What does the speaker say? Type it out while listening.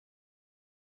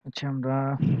আচ্ছা, আমরা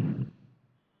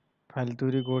ফাইল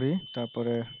তৈরি করি,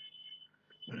 তারপরে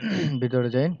ভিতরে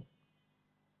যাই।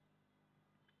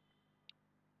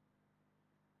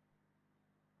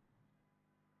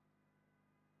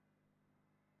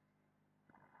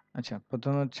 আচ্ছা,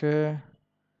 প্রথমে হচ্ছে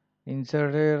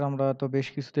ইনসার্টের আমরা তো বেশ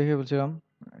কিছু দেখে ফেলছিলাম,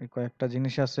 এই কয়েকটা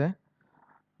জিনিস আছে।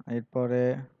 এরপরে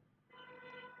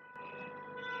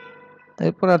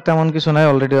এরপর আর তেমন কিছু নাই,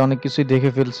 অলরেডি অনেক কিছুই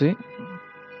দেখে ফেলছি,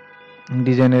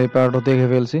 ডিজাইনের পার্টও দেখে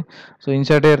ফেলছি। সো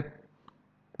ইনসার্টের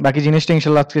বাকি জিনিসটা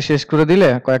ইনশাল্লাহ আজকে শেষ করে দিলে,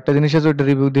 কয়েকটা জিনিস আছে ওটা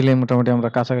রিভিউ দিলে মোটামুটি আমরা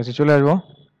কাছাকাছি চলে আসবো,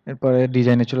 এরপরে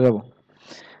ডিজাইনে চলে যাব।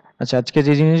 আচ্ছা, আজকে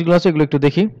যে জিনিসগুলো আছে এগুলো একটু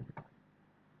দেখি।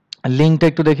 লিঙ্কটা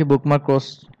একটু দেখি, বুকমার্ক, ক্রস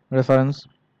রেফারেন্স।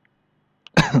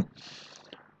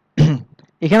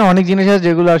 এখানে অনেক জিনিস আছে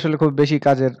যেগুলো আসলে খুব বেশি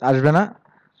কাজের আসবে না,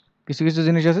 কিছু কিছু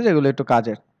জিনিস আছে যেগুলো একটু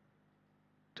কাজের।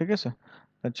 ঠিক আছে,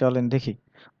 চলেন দেখি।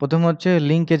 প্রথম হচ্ছে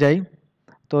লিঙ্কে যাই।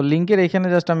 তো লিঙ্কের এখানে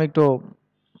জাস্ট আমি একটু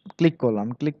ক্লিক করলাম,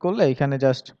 ক্লিক করলে এখানে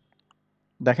জাস্ট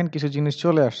দেখেন কিছু জিনিস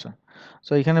চলে আসছে।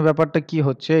 সো এখানে ব্যাপারটা কি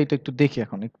হচ্ছে এটা একটু দেখি,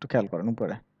 এখন একটু খেয়াল করেন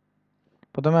উপরে।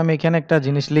 প্রথমে আমি এখানে একটা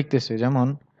জিনিস লিখতেছি, যেমন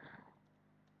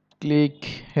ক্লিক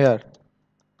হেয়ার।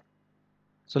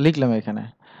 সো লিখলাম এখানে,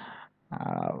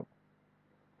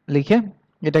 লিখে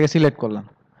এটাকে সিলেক্ট করলাম,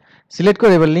 সিলেক্ট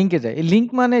করে এবার লিঙ্কে যাই। এই লিঙ্ক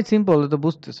মানে সিম্পল, তো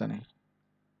বুঝতেছে না।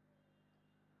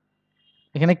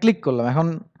 এখানে ক্লিক করলাম, এখন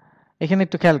এখানে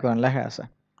একটু খেয়াল করেন লেখা আছে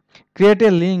create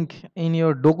a link in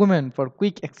your document for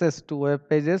quick access to web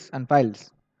pages and files.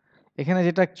 এখানে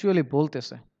যেটা অ্যাকচুয়ালি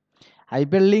বলতেছে,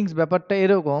 হাইপার লিঙ্কস ব্যাপারটা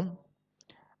এরকম,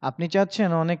 আপনি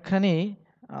চাচ্ছেন অনেকখানি,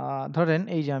 ধরেন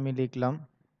এই যে আমি লিখলাম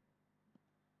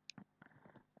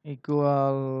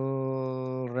ইকুয়াল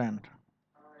র্যান্ড,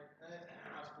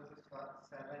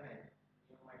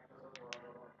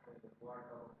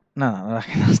 না না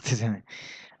রাখেন, আসতেছে না,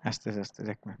 আসতেছে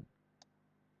আসতেছে, এক মিনিট,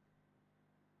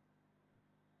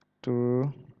 2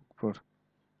 4,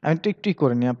 আমি একটু একটু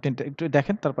করে নিই, আপনি একটু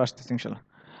দেখেন, তারপর আসতেছি ইনশাল্লাহ।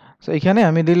 সো এখানে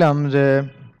আমি দিলাম যে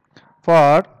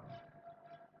ফর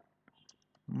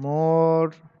মোর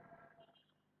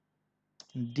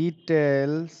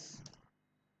ডিটেলস,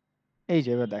 এই যে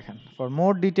এবার দেখেন for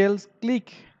more details click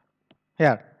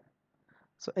here.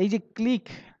 So এই যে ক্লিক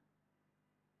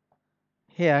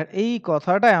হেয়ার, এই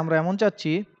কথাটাই আমরা এমন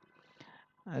চাচ্ছি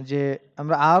যে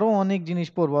আমরা আরো অনেক জিনিস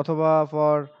পড়বো, অথবা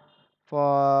for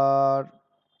for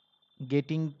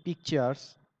getting pictures,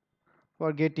 for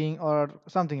getting or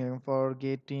something, for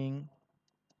getting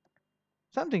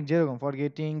something, যেরকম ফর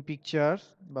গেটিং পিকচার্স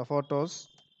বা ফটোস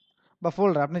বা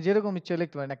ফোল্ডার, আপনি যেরকম ইচ্ছে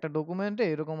লিখতে পারেন। একটা ডকুমেন্টে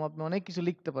এরকম আপনি অনেক কিছু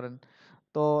লিখতে পারেন।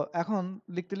 তো এখন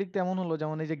লিখতে লিখতে এমন হলো,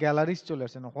 যেমন এই যে গ্যালারিজ চলে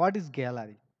আসছে না, হোয়াট ইজ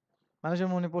গ্যালারি, মানুষের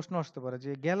মনে প্রশ্ন আসতে পারে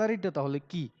যে গ্যালারিটা তাহলে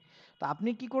কি। তো আপনি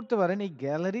কি করতে পারেন, এই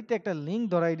গ্যালারিতে একটা লিঙ্ক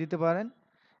ধরাই দিতে পারেন,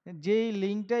 যেই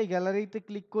লিঙ্কটা এই গ্যালারিতে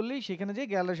ক্লিক করলেই সেখানে যে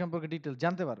গ্যালারি সম্পর্কে ডিটেলস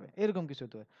জানতে পারবে, এরকম কিছু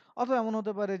হতে পারে। অথবা এমন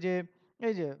হতে পারে যে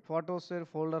এই যে ফটোসের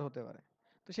ফোল্ডার হতে পারে,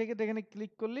 তো সেক্ষেত্রে এখানে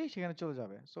ক্লিক করলেই সেখানে চলে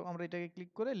যাবে। সো আমরা এটাকে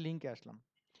ক্লিক করে লিঙ্কে আসলাম,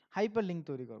 হাইপার লিঙ্ক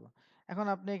তৈরি করব। এখন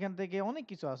আপনি এখান থেকে অনেক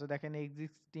কিছু আছে দেখেন,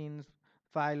 এক্সিস্টিং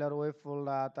ফাইল আর ওয়েব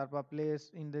ফোল্ডার, তারপর place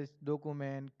in this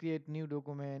document, create new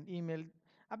document, email,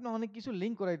 আপনি অনেক কিছু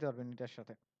লিঙ্ক করাইতে পারবেন এটার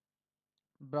সাথে।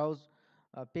 Browse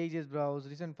pages, browse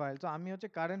recent file. তো আমি হচ্ছে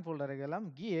কারেন্ট ফোল্ডারে গেলাম,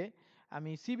 গিয়ে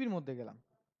আমি সিবির মধ্যে গেলাম।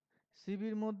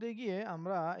 সিবির মধ্যে গিয়ে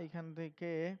আমরা এখান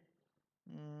থেকে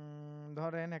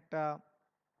ধরেন একটা,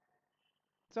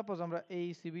 সাপোজ আমরা এই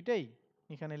সিবিটাই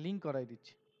এখানে লিঙ্ক করাই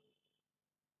দিচ্ছি,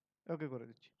 ওকে করে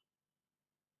দিচ্ছি।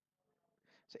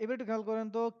 So, এবার একটু খেয়াল করেন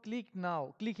তো, ক্লিক নাও,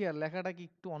 ক্লিক হিয়ার লেখাটা কি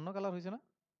একটু অন্য কালার হয়েছে না,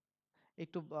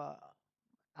 একটু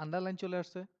আন্ডারলাইন চলে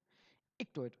আসছে,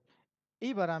 একটু wait।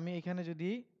 এইবার আমি এখানে যদি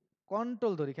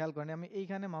কন্ট্রোল ধরি, খেয়াল করেন আমি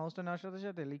এইখানে মাউসটা নেওয়ার সাথে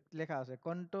সাথে লেখা আছে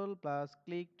control plus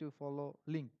click to follow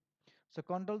link. So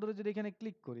control ধরে যদি এখানে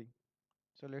ক্লিক করি,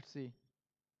 সো লেটস সি,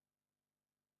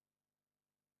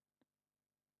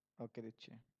 ওকে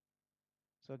দিচ্ছি।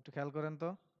 সো একটু খেয়াল করেন তো,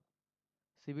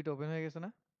 সিভিটা ওপেন হয়ে গেছে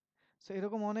না। সো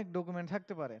এরকম অনেক ডকুমেন্ট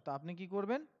থাকতে পারে, তো আপনি কি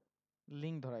করবেন,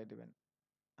 লিঙ্ক ধরাই দেবেন।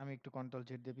 আমি একটু কন্ট্রোল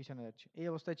জেড দিয়ে পিছনে যাচ্ছি, এই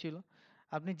অবস্থায় ছিল।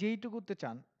 আপনি যেইটুকুতে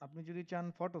চান, আপনি যদি চান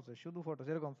ফটোসে, শুধু ফটোস,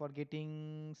 এরকম for getting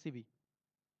CB,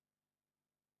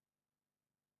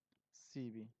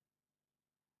 CB,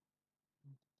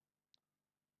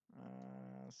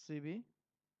 CB,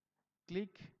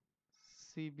 click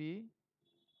CB,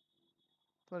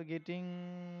 for getting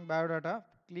biodata,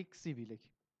 click CB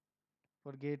লিখি,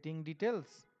 for getting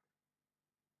details,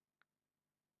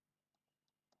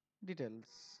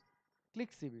 details, click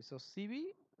CB. So CB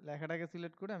লেখাটাকে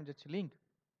সিলেক্ট করে আমি যাচ্ছি লিঙ্ক।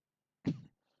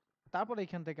 তারপর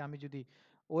এখান থেকে আমি যদি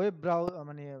ওয়েব ব্রাউজ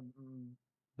মানে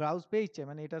ব্রাউজ পেজ চাই,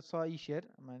 মানে এটা ইসের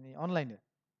মানে অনলাইনে,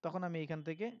 তখন আমি এখান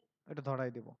থেকে এটা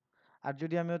ধরাই দেব। আর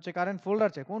যদি আমি হচ্ছে কারেন্ট ফোল্ডার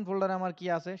চাই, কোন ফোল্ডারে আমার কি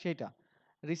আছে সেইটা,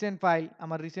 রিসেন্ট ফাইল,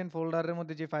 আমার রিসেন্ট ফোল্ডারের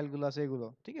মধ্যে যে ফাইলগুলো আছে এগুলো,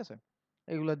 ঠিক আছে,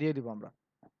 এগুলো দিয়ে দিব আমরা।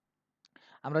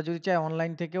 আমরা যদি চাই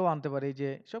অনলাইন থেকেও আনতে পারি, যে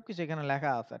সবকিছু এখানে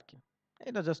লেখা আছে আর কি,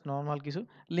 এটা জাস্ট নর্মাল কিছু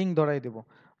লিঙ্ক ধরাই দেব।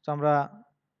 তো আমরা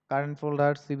কারেন্ট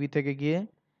ফোল্ডার সিবি থেকে গিয়ে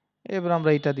এবার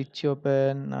আমরা এটা দিচ্ছি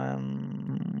ওপেন,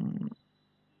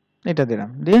 এটা দিলাম,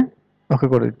 দিয়ে ওকে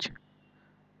করে দিচ্ছি।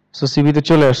 সো সিবিতে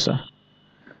চলে আসছে।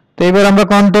 তো এবার আমরা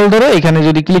কন্ট্রোল ধরে এখানে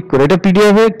যদি ক্লিক করি, এটা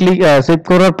পিডিএফ এ ক্লিক সেভ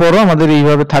করার পরও আমাদের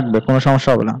এইভাবে থাকবে, কোনো সমস্যা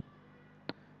হবে না।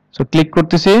 সো ক্লিক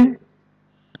করতেছি,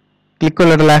 ক্লিক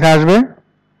করলে এটা লেখা আসবে,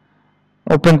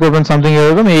 ওপেন করবেন সামথিং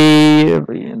এরকম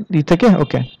এই থেকে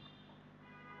ওকে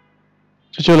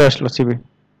চলে আসলো সিবি,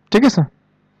 ঠিক আছে,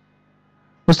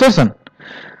 বুঝতে পারছেন?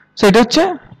 সো এটা হচ্ছে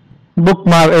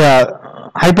বুকমার্ক,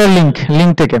 হাইপার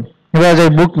লিঙ্ক থেকে এবার যাই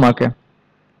বুকমার্কে।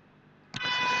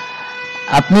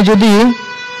 আপনি যদি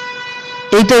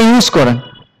এইটা ইউজ করেন,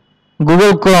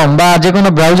 গুগল ক্রোম বা যে কোনো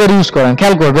ব্রাউজার ইউজ করেন,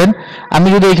 খেয়াল করবেন আমি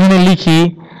যদি এখানে লিখি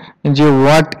যে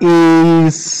হোয়াট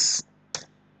ইজ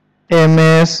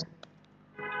এমএস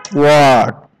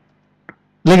ওয়ার্ড,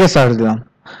 লিখে সার্চ দিলাম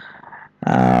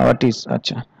হোয়াট ইজ,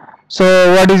 আচ্ছা, so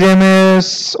what is MS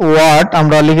word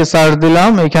আমরা লিখে সার্চ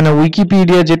দিলাম, এখানে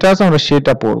উইকিপিডিয়া যেটা আছে আমরা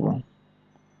সেটা পড়ব।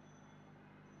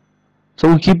 সো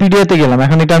উইকিপিডিয়াতে গেলাম,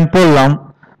 এখন এটা আমি পড়লাম,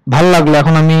 ভাল লাগলো,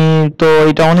 এখন আমি তো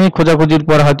এটা অনেক খোঁজাখুঁজির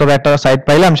পরে হয়তো একটা সাইট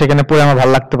পাইলাম, সেখানে পড়ে আমার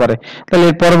ভালো লাগতে পারে, তাহলে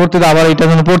এর পরবর্তীতে আবার এটা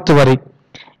যেন পড়তে পারি।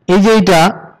 এই যে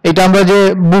এটা আমরা যে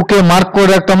বুকে মার্ক করে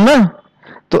রাখতাম না,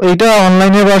 তো এটা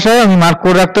অনলাইনের ভাষায় আমি মার্ক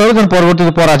করে রাখতে হবে যেন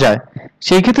পরবর্তীতে পড়া যায়।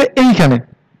 সেই ক্ষেত্রে এইখানে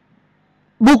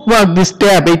বুকমার্ক দিস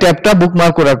ট্যাব, এই ট্যাবটা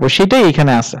বুকমার্ক করে রাখবো, সেটাই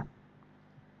এখানে আছে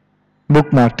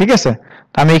বুকমার্ক, ঠিক আছে।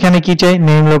 আমি এখানে কি চাই,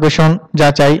 নেম লোকেশন যা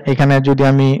চাই, এখানে যদি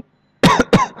আমি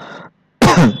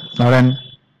ধরেন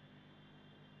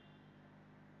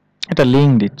এটা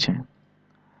লিঙ্ক দিচ্ছে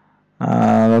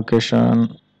লোকেশন,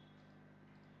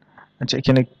 আচ্ছা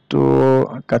এখানে একটু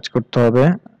কাজ করতে হবে,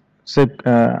 সেভ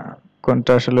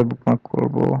কোনটা আসলে বুকমার্ক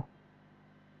করব,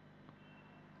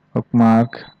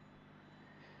 bookmark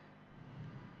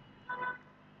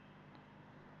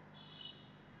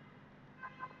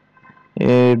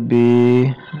A B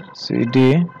C D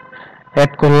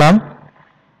add করলাম,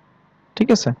 ঠিক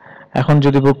আছে। এখন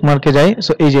যদি বুকমার্কে যাই,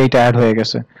 সো এই যে এটা অ্যাড হয়ে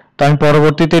গেছে, তো আমি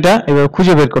পরবর্তীতে এটা এবার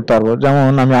খুঁজে বের করতে পারবো।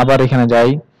 যেমন আমি আবার এখানে যাই,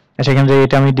 সেখানে যাই,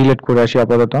 এটা আমি ডিলিট করে আসি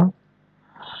আপাতত।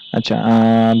 আচ্ছা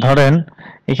ধরেন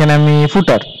এখানে আমি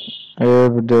ফুটার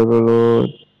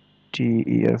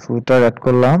ফুটার অ্যাড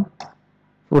করলাম,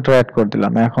 ফুটার অ্যাড করে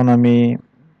দিলাম। এখন আমি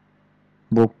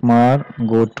বুকমার্ক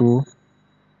গো টু,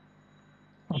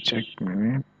 আচ্ছা এক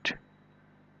মিনিট,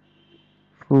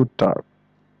 ফুটার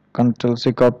কন্ট্রোল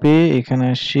সি কপি, এখানে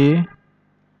আসি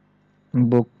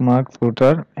বুকমার্ক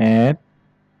ফুটার অ্যাড।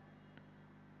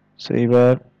 সো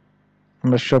এবার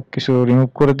আমরা সবকিছু রিমুভ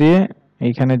করে দিয়ে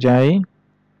এইখানে যাই,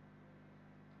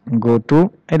 গো টু,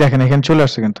 এই দেখেন এখানে চলে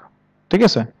আসছে কিন্তু, ঠিক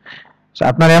আছে।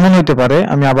 আপনার এমন হইতে পারে,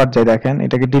 আমি আবার যাই, দেখেন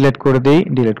এটাকে ডিলিট করে দিই,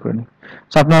 ডিলিট করে নিই।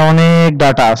 সো আপনার অনেক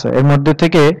ডাটা আছে, এর মধ্যে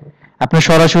থেকে আপনি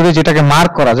সরাসরি যেটাকে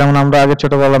মার্ক করা, যেমন আমরা আগে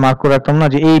ছোটবেলায় মার্ক করে রাখতাম না,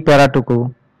 যে এই প্যারাটুকু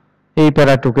এই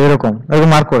প্যারাটুকু এরকম এরকম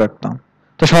মার্ক করে রাখতাম,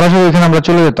 তো সরাসরি এখানে আমরা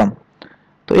চলে যেতাম।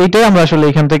 তো এইটাই আমরা আসলে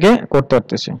এখান থেকে করতে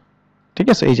পারতেছি, ঠিক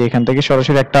আছে। এই যে এখান থেকে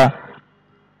সরাসরি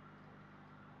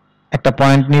একটা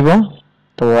পয়েন্ট নিব,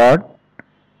 তো ওয়ার্ড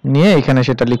নিয়ে এখানে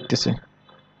সেটা লিখতেছে,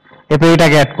 এরপর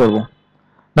এটাকে অ্যাড করব,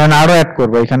 ধরেন আরো অ্যাড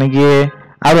করব, এখানে গিয়ে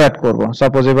আরো অ্যাড করব,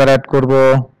 সাপোজ এবার অ্যাড করব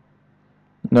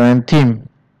ধরেন থিম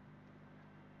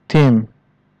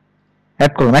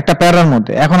অ্যাড করলাম একটা প্যারার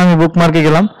মধ্যে। এখন আমি বুকমার্কে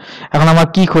গেলাম, এখন আমার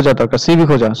কি খোঁজা দরকার, সিবি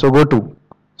খোঁজা, সো গো টু,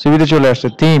 সিবিতে চলে আসছে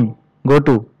থিম, গো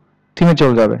টু থিমে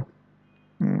চলে যাবে,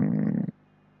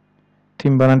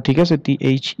 থিম বানান ঠিক আছে,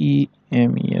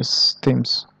 THEMES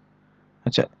থিমস,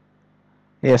 আচ্ছা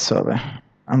এস হবে,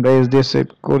 আমরা এস দিয়ে সেভ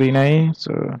করি নাই।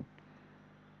 সো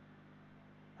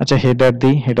আচ্ছা হেডার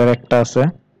দিই, হেডার একটা আছে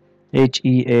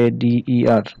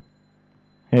HEADER,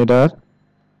 হেডার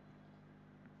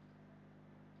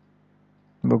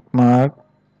বুকমার্ক,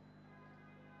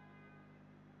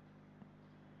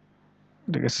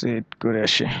 এটাকে সেট করে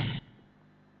আসি,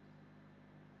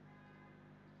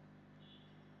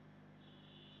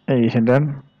 এই হেডার,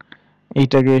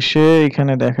 এইটাকে এসে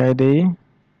এখানে দেখাই দেই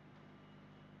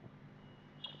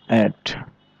add,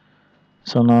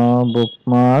 so now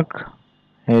bookmark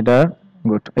header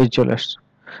good, এই চলে আসছে।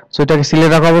 সো এটাকে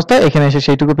সিলেক্ট রাখা অবস্থায় এখানে এসে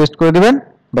সেইটুকু পেস্ট করে দিবেন,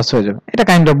 বাস হয়ে যাবে, এটা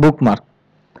kind of bookmark.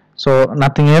 So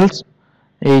nothing else.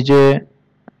 এই যে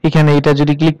এখানে এটা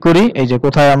যদি ক্লিক করি, এই যে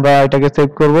কোথায় আমরা এটাকে সেভ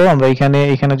করব, আমরা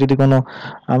এখানে যদি কোনো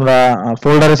আমরা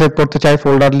ফোল্ডারে সেভ করতে চাই,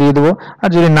 ফোল্ডার দিয়ে দেবো, আর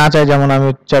যদি না চাই, যেমন আমি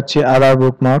চাচ্ছি আদার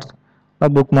বুকমার্কস বা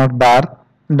বুকমার্ক বার,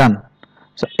 ডান।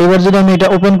 সো এবার যদি আমি এটা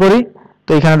ওপেন করি তো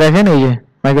এখানে দেখেন এই যে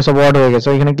মাইক্রোসফট ওয়ার্ড হয়ে গেছে,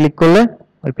 এখানে ক্লিক করলে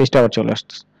ওই পেজটা আবার চলে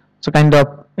আসছে। সো কাইন্ড অফ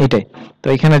এটাই। তো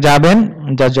এখানে যাবেন,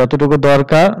 যা যতটুকু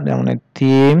দরকার, যেমন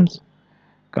থিমস,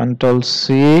 কন্ট্রোল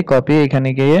সি কপি, এখানে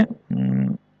গিয়ে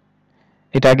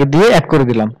এটা আগে দিয়ে অ্যাড করে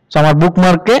দিলাম। সো আমার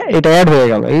বুকমার্কে এটা অ্যাড হয়ে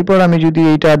গেল। এরপর আমি যদি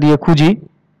এটা দিয়ে খুঁজি,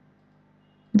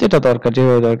 যেটা দরকার,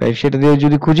 যেভাবে দরকার সেটা দিয়ে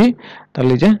যদি খুঁজি,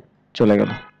 তাহলে যে চলে গেল,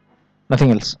 nothing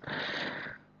else.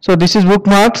 So this is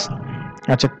bookmarks.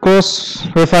 আচ্ছা, ক্রস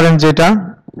রেফারেন্স, যেটা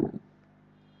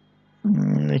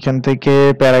এখান থেকে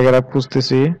প্যারাগ্রাফ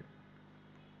খুঁজতেছি,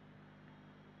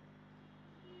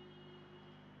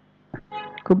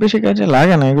 খুব বেশি কাজে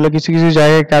লাগে না এগুলো, কিছু কিছু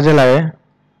জায়গায় কাজে লাগে।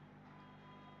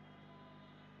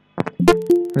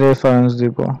 রেফারেন্স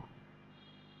দিব,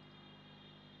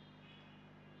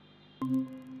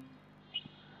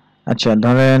 আচ্ছা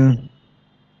ধরেন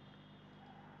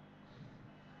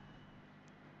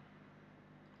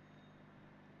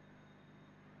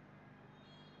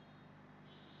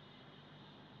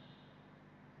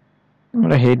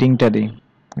আমরা হেডিংটা দিই,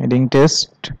 হেডিং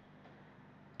টেক্সট,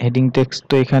 হেডিং টেক্সট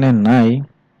তো এখানে নাই।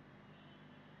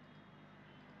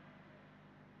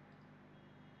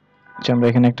 আচ্ছা, আমরা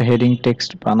এখানে একটা হেডিং টেক্সট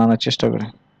বানানোর চেষ্টা করি।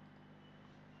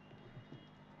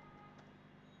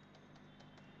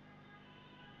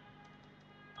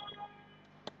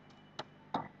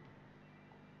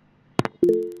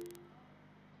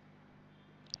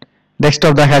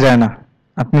 ডেস্কটপ দেখা যায় না,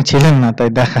 আপনি ছিলেন না তাই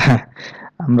দেখা,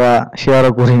 আমরা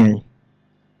শেয়ারও করি নাই।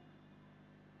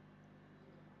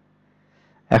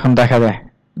 এখন দেখা যায়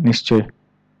নিশ্চয়ই।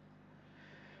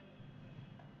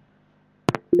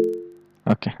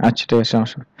 ওকে, আচ্ছা ঠিক আছে,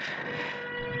 সমস্যা নেই।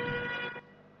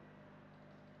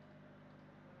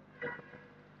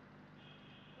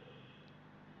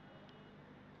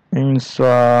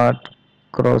 ইনসার্ট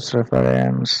ক্রস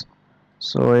রেফারেন্স,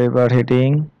 সো এবার হেডিং,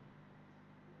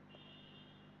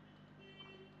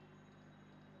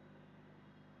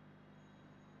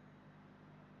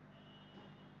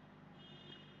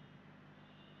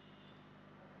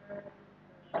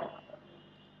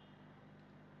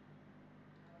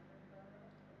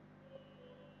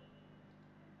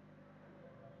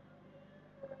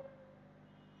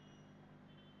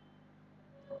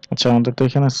 আচ্ছা আমাদের তো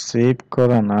এখানে সেভ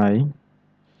করা নাই।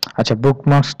 আচ্ছা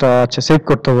বুকমার্কসটা আচ্ছা সেভ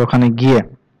করতে হবে ওখানে গিয়ে।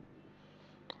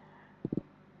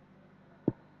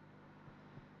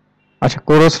 আচ্ছা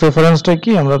কোরস রেফারেন্সটা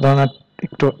কি, আমরা ধরেন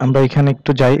একটু আমরা এখানে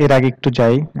একটু যাই, এর আগে একটু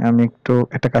যাই, আমি একটু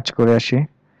একটা কাজ করে আসি।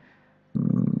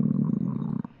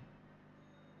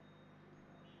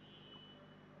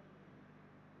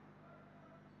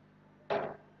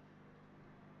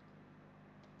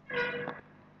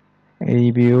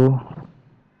 রিভিউ,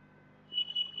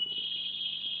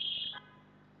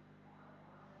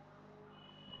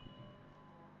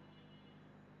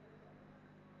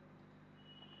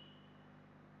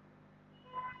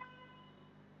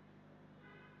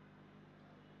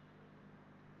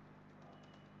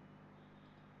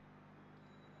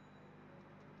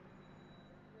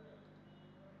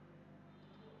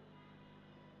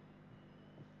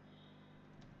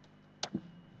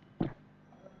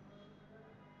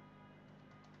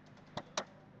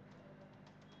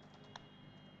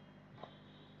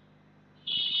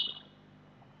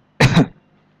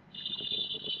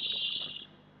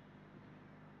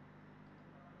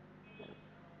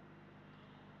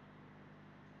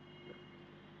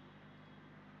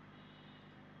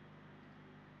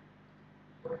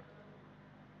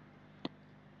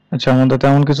 আচ্ছা আমাদের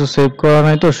তেমন কিছু সেভ করা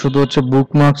নাই, তো শুধু হচ্ছে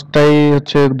বুকমার্কসটাই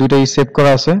হচ্ছে দুইটাই সেভ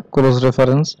করা আছে ক্রস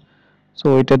রেফারেন্স। সো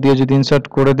ওইটা দিয়ে যদি ইনসার্ট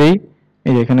করে দেই,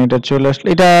 এই যে এখানে এটা চলে আসলো।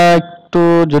 এটা একটু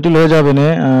জটিল হয়ে যাবে না,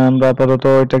 আমরা আপাতত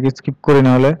এটাকে স্কিপ করি,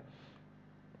 না হলে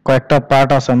কয়েকটা পার্ট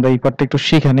আছে, আমরা এই পার্টটা একটু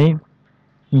শিখে নিই।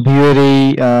 ভিউ এর এই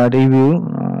রিভিউ,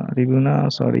 রিভিউ না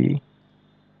সরি,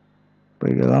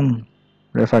 পেয়ে গেলাম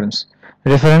রেফারেন্স,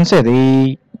 রেফারেন্সের এই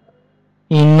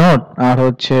ইন নোট আর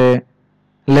হচ্ছে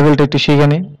লেভেলটা একটু শিখে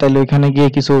নিই, তাহলে ওইখানে গিয়ে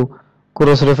কিছু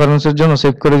ক্রস রেফারেন্সের জন্য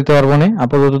সেভ করে দিতে পারবো না।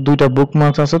 আপাতত দুইটা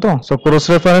বুকমার্কস আছে, তো সো ক্রস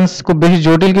রেফারেন্স খুব বেশি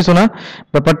জটিল কিছু না।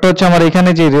 ব্যাপারটা হচ্ছে আমার এখানে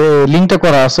যে লিঙ্কটা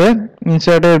করা আছে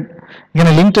ইনসার্টের,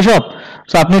 এখানে লিঙ্কটা সব,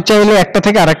 সো আপনি চাইলে একটা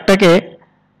থেকে আরেকটাকে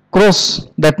cross,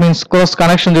 that means cross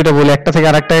connection যেটা বলি, একটা থেকে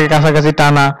আরেকটাকে কাছাকাছি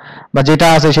টানা, বা যেটা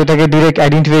আছে সেটাকে ডিরেক্ট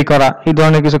আইডেন্টিফাই করা, এই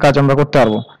ধরনের কিছু কাজ আমরা করতে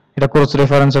পারবো, এটা ক্রস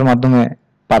রেফারেন্সের মাধ্যমে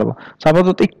পারবো। সো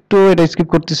আপাতত একটু এটা স্কিপ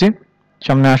করতেছি,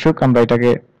 সামনে আসুক আমরা এটাকে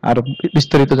আরো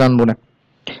বিস্তারিত জানবো না।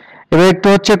 এবার একটু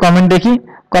হচ্ছে কমেন্ট দেখি।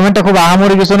 কমেন্টটা খুব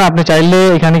আহামরি কিছু না, আপনি চাইলে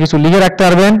এখানে কিছু লিখে রাখতে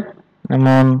পারবেন,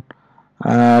 যেমন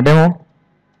ডেমো,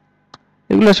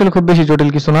 এগুলো আসলে খুব বেশি জটিল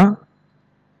কিছু না,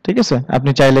 ঠিক আছে?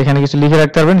 আপনি চাইলে এখানে কিছু লিখে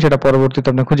রাখতে পারবেন, সেটা পরবর্তীতে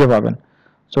আপনি খুঁজে পাবেন।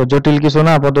 সো জটিল কিছু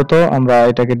না, আপাতত আমরা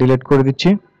এটাকে ডিলিট করে দিচ্ছি।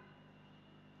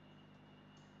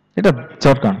 এটা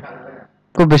শর্টকাট,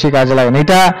 খুব বেশি কাজে লাগে না।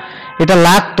 এটা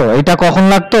লাগতো, এটা কখন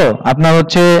লাগতো আপনার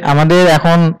হচ্ছে আমাদের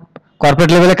এখন কর্পোরেট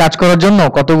লেভেলে কাজ করার জন্য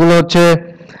কতগুলো হচ্ছে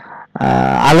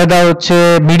আলাদা হচ্ছে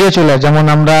ভিডিও চলে, যেমন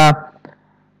আমরা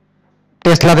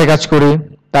টেসলাতে কাজ করি,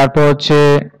 তারপর হচ্ছে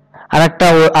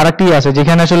আরেকটি আছে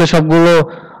যেখানে আসলে সবগুলো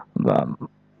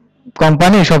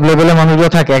কোম্পানি সব লেভেলের মানুষগুলো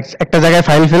থাকে, একটা জায়গায়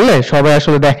ফাইল ফেললে সবাই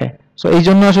আসলে দেখে। সো এই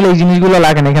জন্য আসলে এই জিনিসগুলো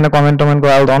লাগে না, এখানে কমেন্ট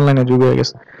করা অনলাইনে যুগ হয়ে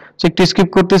গেছে। সো একটু স্কিপ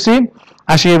করতেছি,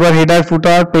 আসি এবার হেডার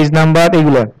ফুটার পেজ নাম্বার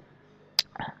এগুলো।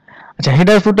 আচ্ছা,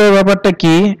 হেডার ফুটার ব্যাপারটা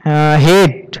কি?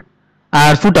 হেড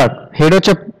আর ফুটার, হেড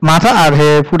হচ্ছে মাথা আর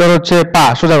ফুটার হচ্ছে পা,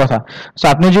 সোজা কথা। সো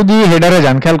আপনি যদি হেডারে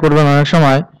যান, খেয়াল করবেন অনেক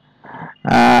সময়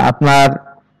আপনার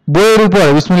বইয়ের উপরে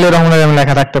বিসমিল্লাহির রহমানির রহিম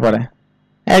লেখা থাকতে পারে,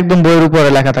 একদম বইয়ের উপরে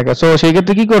লেখা থাকে। সো সেই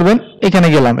ক্ষেত্রে কি করবেন, এখানে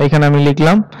গেলাম, এখানে আমি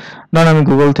লিখলাম, ধরেন আমি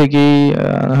গুগল থেকে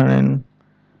ধরেন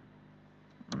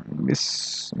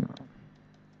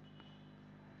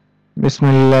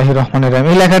বিসমিল্লাহির রহমানির রহিম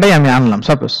এই লেখাটাই আমি আনলাম।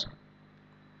 সাপোজ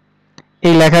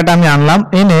এই লেখাটা আমি আনলাম,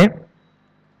 এনে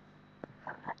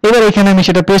এবার এখানে আমি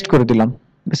সেটা পেস্ট করে দিলাম,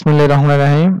 বিসমিল্লাহির রহমানির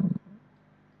রহিম।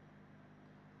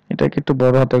 এটাকে একটু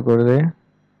বড় হাতের করে দেয়,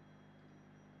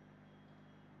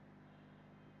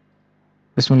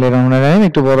 বিসমিল্লাহির রহমানির রহিম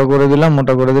একটু বড় করে দিলাম,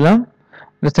 মোটা করে দিলাম,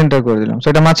 সেন্টার করে দিলাম।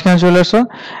 সেটা মাঝখানে চলে আসলো।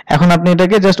 এখন আপনি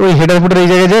এটাকে জাস্ট ওই হেডার ফুটার এই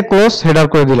জায়গায় যে ক্লোজ হেডার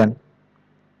করে দিলেন,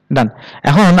 ডান।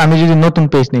 এখন আমি যদি নতুন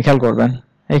পেজ নিই, খেয়াল করবেন,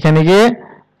 এখানে গিয়ে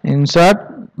ইনসার্ট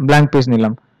ব্ল্যাঙ্ক পেজ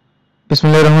নিলাম,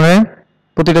 বিসমিল্লাহির রহমানির রহিম,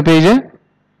 প্রতিটা পেজে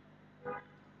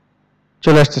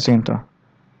চলে আসতেছে কিন্তু,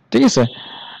 ঠিক আছে।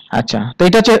 আচ্ছা, তো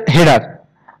এটা হচ্ছে হেডার।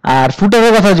 আর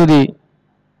ফুটারের কথা যদি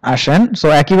আসেন, সো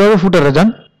একইভাবে ফুটারে যান,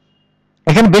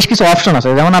 এখানে বেশ কিছু অপশন আছে,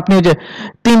 যেমন আপনি যে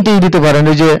তিনটেই দিতে পারেন।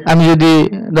 ওই যে আমি যদি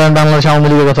ধরেন বাংলাদেশ আওয়ামী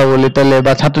লীগের কথা বলি তাহলে,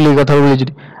 বা ছাত্রলীগের কথা বলি,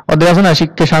 যদি ওদের আছে না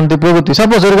শিক্ষা, শান্তি, প্রগতি,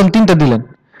 সাপোজ এরকম তিনটা দিলেন,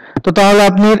 তো তাহলে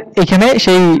আপনি এখানে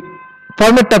সেই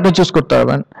ফরম্যাটটা আপনি চুজ করতে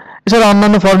পারবেন। এছাড়া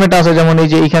অন্যান্য ফরম্যাট আছে, যেমন এই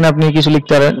যে এখানে আপনি কিছু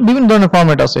লিখতে পারেন, বিভিন্ন ধরনের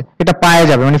ফরম্যাট আছে, এটা পাওয়া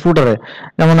যাবে মানে ফুটারে।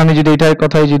 যেমন আমি যদি এটার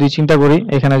কথাই যদি চিন্তা করি,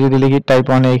 এখানে যদি লিখি টাইপ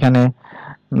 1, এখানে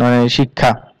মানে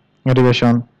শিক্ষা,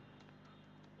 মোটিভেশন,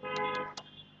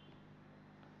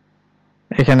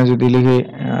 এখানে যদি লিখি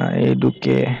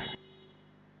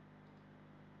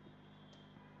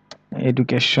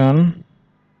এডুকেশন,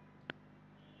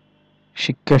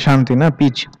 শিক্ষা, শান্তি, না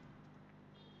পিচ,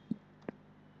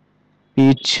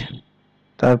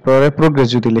 তারপরে প্রোগ্রেস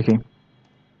যদি লিখি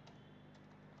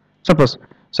সাপোজ।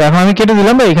 সো এখন আমি কেটে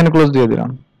দিলাম বা এখানে ক্লোজ দিয়ে দিলাম।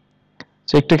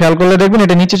 সো একটু খেয়াল করলে দেখবেন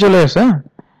এটা নিচে চলে আসে।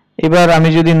 এবার আমি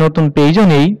যদি নতুন পেজও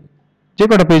নেই, যে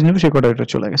কটা পেজ নেব সে কটা এটা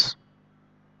চলে গেছে,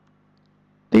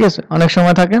 ঠিক আছে। অনেক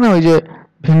সময় থাকে না ওই যে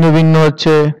ভিন্ন ভিন্ন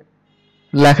হচ্ছে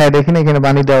লেখায় দেখি না এখানে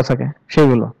বানিয়ে দেওয়া থাকে,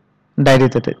 সেগুলো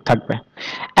ডায়েরিতে থাকবে।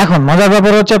 এখন মজার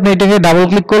ব্যাপার হচ্ছে আপনি এটাকে ডাবল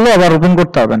ক্লিক করলে আবার ওপেন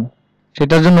করতে হবেন,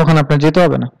 সেটার জন্য ওখানে আপনার যেতে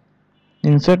হবে না,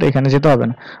 ইনসার্ট এখানে যেতে হবে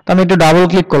না। তো আমি একটু ডাবল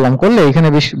ক্লিক করলাম, করলে এখানে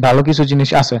বেশ ভালো কিছু জিনিস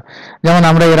আছে। যেমন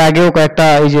আমরা এর আগেও কয়েকটা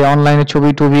এই যে অনলাইনে ছবি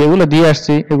টবি এগুলো দিয়ে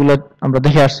আসছি, এগুলো আমরা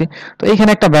দেখে আসছি। তো এখানে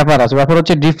একটা ব্যাপার আছে, ব্যাপার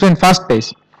হচ্ছে ডিফারেন্ট ফার্স্ট পেজ,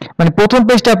 মানে প্রথম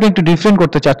পেজটা আপনি একটু ডিফারেন্ট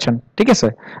করতে চাচ্ছেন, ঠিক আছে,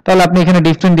 তাহলে আপনি এখানে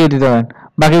ডিফারেন্ট দিয়ে দিতে পারেন।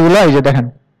 বাকিগুলো এই যে দেখেন,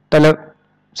 তাহলে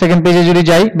সেকেন্ড পেজে যদি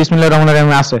যাই বিসমিল্লাহির রহমানির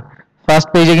রহিম আছে, ফার্স্ট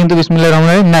পেজে কিন্তু বিসমিল্লাহির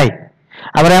রহমানির রহিম নাই।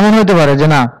 আবার এমন হতে পারে যে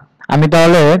না, আমি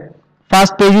তাহলে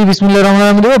ফার্স্ট পেজে বিসমিল্লাহির রহমানির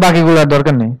রহিম দেবো, বাকিগুলো আর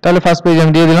দরকার নেই, তাহলে ফার্স্ট পেজে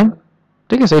আমি দিয়ে দিলাম,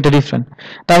 ঠিক আছে। এটা ডিফারেন্ট।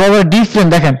 তারপর আবার ডিফারেন্ট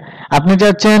দেখেন, আপনি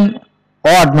চাচ্ছেন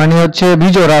অড মানে হচ্ছে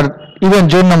বিজোড় আর ইভেন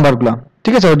জোড় নাম্বারগুলো,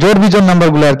 ঠিক আছে, জোড় বিজোড়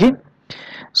নাম্বারগুলো আর কি।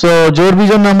 সো জোড়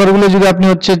বিজোড় নাম্বারগুলো যদি আপনি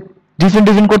হচ্ছে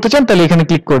ডিফারেন্ট করতে চান তাহলে এখানে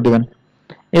ক্লিক করে দিবেন।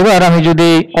 এবার আমি যদি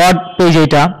অড পেজ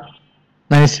এটা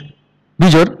মানে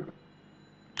বিজোড়,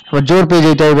 আবার জোড় পেজ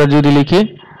এটা, এবার যদি লিখি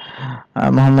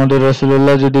মোহাম্মদুর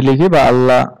রাসূলুল্লাহ যদি লিখি, বা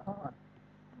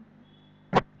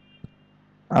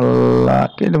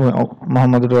আল্লাহকে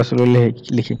মোহাম্মদুর রাসূলুল্লাহ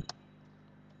লিখি,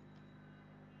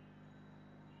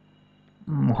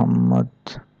 মোহাম্মদ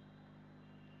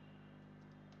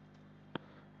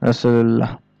রাসূলুল্লাহ,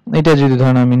 এটা যদি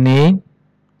ধরেন আমি নেই,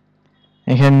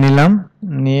 এখানে নিলাম,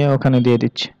 নিয়ে ওখানে দিয়ে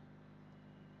দিচ্ছি,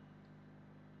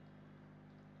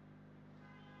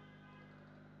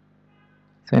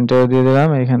 সেন্টার দিয়ে দিলাম,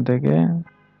 এখান থেকে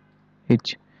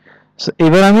দিচ্ছি।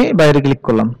 এবার আমি বাইরে ক্লিক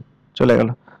করলাম, চলে গেল।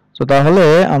 তো তাহলে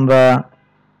আমরা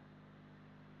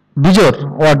বিজোড়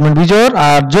ওয়ার্ড মানে বিজোড়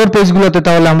আর জোড় পেজগুলোতে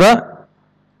তাহলে আমরা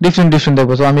ডিফারেন্ট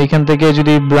দেখবো। তো আমি এখান থেকে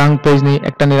যদি ব্ল্যাঙ্ক পেজ নিই,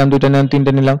 একটা নিলাম, দুইটা নিলাম,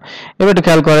 তিনটা নিলাম, এবার একটু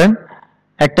খেয়াল করেন,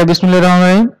 একটা বিসমিল্লাহির রহমানির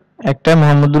রহিম, একটা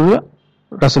মুহাম্মদুর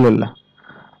রাসূলুল্লাহ।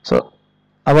 সো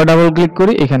আবার ডাবল ক্লিক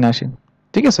করি, এখানে আসি,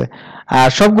 ঠিক আছে। আর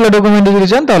সবগুলো ডকুমেন্ট যদি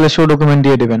চান তাহলে শো ডকুমেন্ট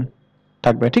দিয়ে দিবেন,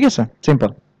 থাকবে, ঠিক আছে, সিম্পল।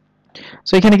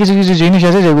 সো এখানে কিছু কিছু জিনিস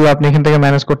আছে যেগুলো আপনি এখান থেকে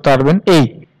ম্যানেজ করতে পারবেন।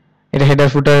 এটা হেডার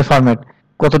ফুটারের ফরম্যাট,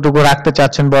 কতটুকু রাখতে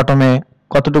চাচ্ছেন বটমে,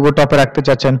 কতটুকু টপে রাখতে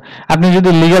চাচ্ছেন। আপনি যদি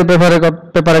লিগ্যাল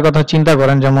পেপারের কথা চিন্তা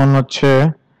করেন, যেমন হচ্ছে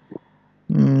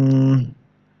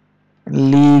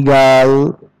লিগ্যাল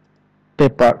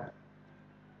পেপার,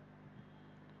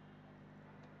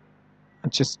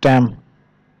 আচ্ছা স্ট্যাম্প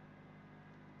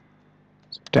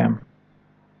স্ট্যাম্প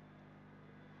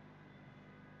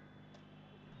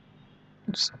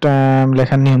স্ট্যাম্প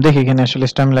লেখার নিয়ম দেখি এখানে আসলে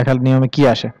স্ট্যাম্প লেখার নিয়মে কি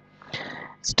আসে।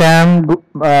 স্ট্যাম্প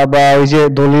বা ওই যে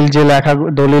দলিল যে লেখা,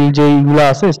 দলিল যে এইগুলো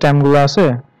আছে, স্ট্যাম্পগুলো আছে,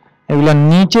 এগুলা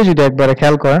নিচে যদি একবারে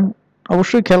খেয়াল করেন,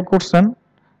 অবশ্যই খেয়াল করছেন,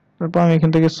 তারপর আমি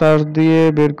এখান থেকে সার্চ দিয়ে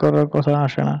বের করার কথা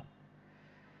আসে না।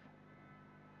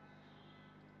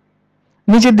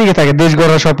 নিচের দিকে থাকে দেশ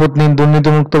গড়ার শপথ নিন,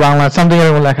 দুর্নীতিমুক্ত বাংলা, সামথিং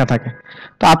এরকম লেখা থাকে।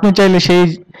 তো আপনি চাইলে সেই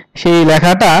সেই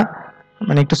লেখাটা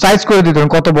মানে একটু সাইজ করে দিতে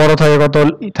পারেন, কত বড় থাকে কত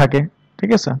থাকে,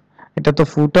 ঠিক আছে। এটা তো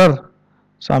ফুটার,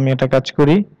 সো আমি এটা কাজ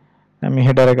করি, আমি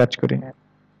হেডারে কাজ করি,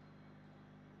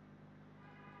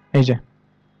 এই যে,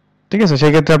 ঠিক আছে।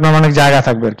 সেই ক্ষেত্রে আপনার অনেক জায়গা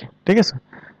থাকবে আর কি, ঠিক আছে।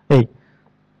 এই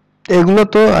এগুলো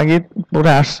তো আগে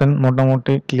পরে আসছেন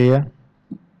মোটামুটি ক্লিয়ার।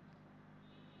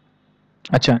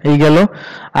 আচ্ছা এই গেল,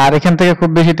 আর এখান থেকে খুব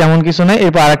বেশি তেমন কিছু নেই।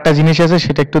 এরপর আরেকটা জিনিস আছে,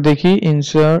 সেটা একটু দেখি,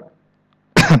 ইনসার্ট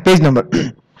পেজ নাম্বার।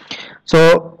 সো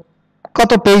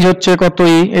কত পেজ হচ্ছে কত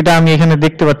এটা আমি এখানে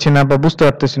দেখতে পাচ্ছি না বা বুঝতে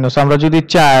পারতেছি না। সো আমরা যদি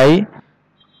চাই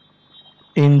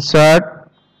ইনসার্ট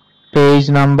পেজ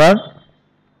নাম্বার,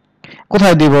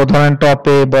 কোথায় দিব, ধরেন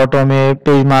টপে, বটমে,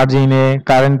 পেজ মার্জিনে,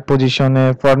 কারেন্ট পজিশনে,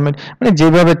 ফরম্যাট, মানে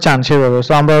যেভাবে চান সেভাবে।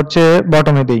 সো আমরা হচ্ছে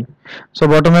বটমে দিই। সো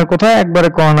বটমের কোথায়, একবারে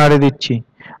কর্নারে দিচ্ছি,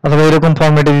 অথবা এরকম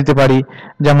ফরম্যাটে দিতে পারি।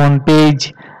 যেমন পেজ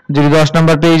যদি 10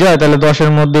 নাম্বার পেজ হয়, তাহলে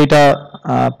 10-এর মধ্যে এটা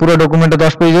পুরো ডকুমেন্টে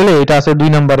 10 পেজ হলে এটা আছে 2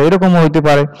 নাম্বারে, এরকমও হইতে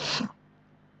পারে।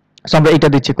 সো আমরা এটা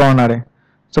দিচ্ছি কর্নারে।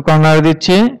 সো কর্নারে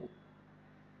দিচ্ছি,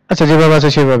 আচ্ছা যেভাবে আছে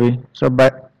সেভাবেই সব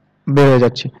বের হয়ে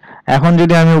যাচ্ছে। এখন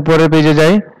যদি আমি উপরের পেজে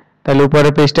যাই, তাহলে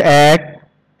উপরের পেজটা 1,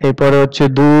 এরপরে হচ্ছে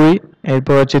 2,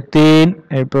 এরপর হচ্ছে 3,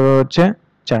 এরপর হচ্ছে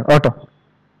 4, অটো,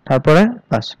 তারপরে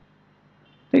বাস,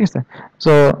 ঠিক আছে।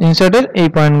 সো ইনসার্টের এই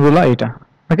পয়েন্টগুলো এটা,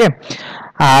 ওকে।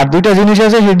 আর দুইটা জিনিস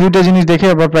আছে, সেই দুইটা জিনিস দেখে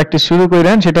আবার প্র্যাকটিস শুরু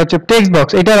করেন। সেটা হচ্ছে টেক্সট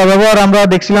বক্স, এটার ব্যবহার আমরা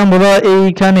দেখছিলাম বোধহয়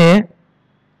এইখানে,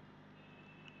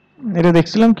 এটা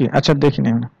দেখছিলাম কি, আচ্ছা দেখিনি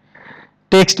আমি,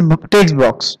 টেক্সট টেক্সট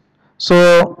বক্স। সো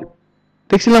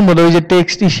দেখছিলাম বোধহয় ওই যে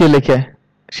টেক্সট ইসে লেখে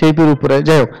শেপের উপরে,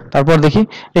 যাই হোক। তারপর দেখি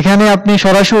এখানে আপনি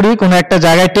সরাসরি কোনো একটা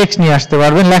জায়গায় টেক্সট নিয়ে আসতে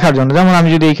পারবেন লেখার জন্য। যেমন আমি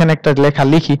যদি এখানে একটা লেখা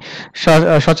লিখি,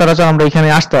 সচরাচর আমরা এখানে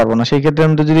আসতে পারবো না, সেই ক্ষেত্রে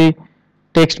আমরা যদি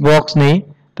টেক্সট বক্স নেই,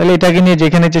 তাহলে এটাকে নিয়ে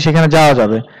যেখানে ইচ্ছে সেখানে যাওয়া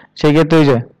যাবে। সেই ক্ষেত্রে ওই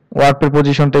যে ওয়ার্ডের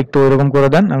পজিশনটা একটু এরকম করে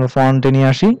দেন, আমরা ফন্টে নিয়ে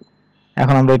আসি।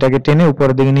 এখন আমরা এটাকে টেনে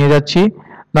উপরের দিকে নিয়ে যাচ্ছি।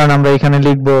 ধরেন আমরা এখানে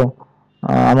লিখবো,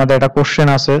 আমাদের একটা কোশ্চেন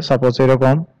আছে সাপোজ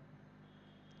এরকম,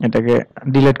 এটাকে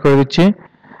ডিলিট করে দিচ্ছি।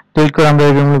 ডিলিট করে আমরা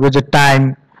এরকম লিখবো যে টাইম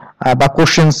বা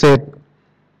কোশ্চেন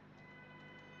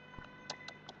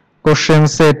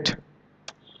সেট,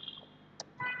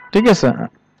 ঠিক আছে।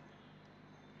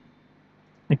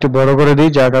 একটু বড় করে দিই,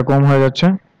 জায়গা কম হয়ে যাচ্ছে।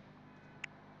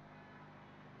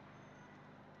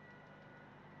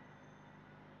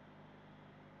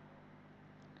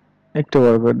 একটু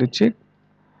বড় করে দিচ্ছি,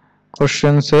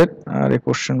 কোশ্চেন সেট, আর এই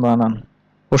কোশ্চেন বানান,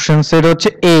 কোশ্চেন সেট হচ্ছে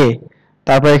এ,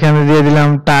 তারপর এখানে দিয়ে দিলাম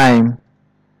টাইম,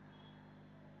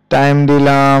 টাইম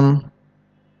দিলাম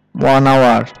 1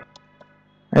 আওয়ার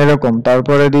এরকম।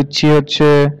 তারপরে দিচ্ছি হচ্ছে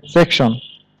সেকশন,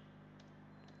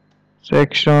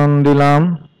 সেকশন দিলাম,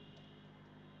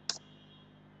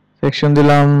 সেকশন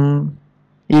দিলাম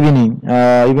ইভিনিং,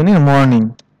 ইভিনিং মর্নিং,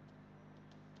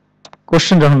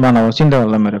 কোশ্চেন যখন বানাবো চিন্তা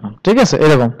করলাম এরকম, ঠিক আছে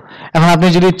এরকম। এখন আপনি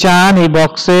যদি চান এই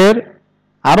বক্সের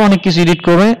আরো অনেক কিছু এডিট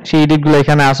করবে, সেই এডিট গুলো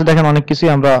এখানে আছে, দেখেন অনেক কিছুই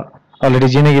আমরা অলরেডি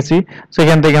জেনে গেছি।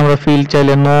 সেখান থেকে আমরা ফিল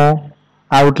চাইলে নো,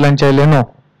 আউটলাইন চাইলে নো,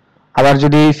 আবার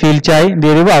যদি ফিল চাই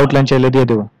দিয়ে দেবো, আউটলাইন চাইলে দিয়ে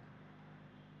দেবো।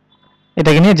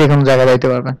 এটাকে নিয়ে যে কোনো জায়গায় যাইতে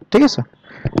পারবেন, ঠিক আছে।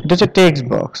 এটা হচ্ছে text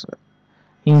box,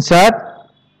 insert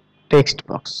text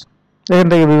box, এখান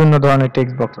থেকে বিভিন্ন ধরনের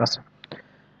টেক্সট বক্স আছে।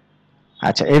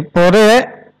 আচ্ছা এরপরে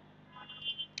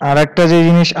আর একটা যে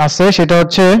জিনিস আছে সেটা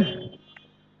হচ্ছে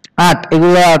আর্ট।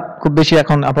 এগুলো খুব বেশি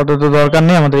এখন আপাতত দরকার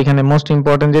নেই, আমাদের এখানে মোস্ট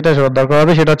ইম্পর্টেন্ট যেটা সেটা দরকার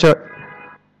হবে সেটা হচ্ছে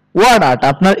ওয়ার্ড আর্ট।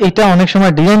 আপনার এটা অনেক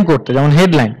সময় ডিজাইন করতে, যেমন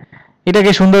হেডলাইন,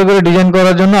 এটাকে সুন্দর করে ডিজাইন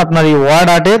করার জন্য আপনার এই ওয়ার্ড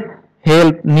আর্টের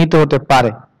হেল্প নিতে হতে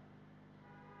পারে।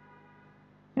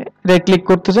 এটা ক্লিক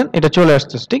করতেছেন, এটা চলে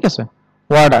আসতেছে, ঠিক আছে।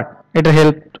 ওয়ার্ড আর্ট, এটা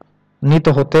হেল্প নিতে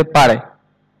হতে পারে।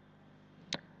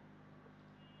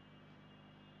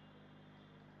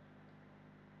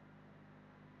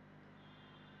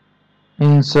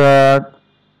 ইনসার্ট,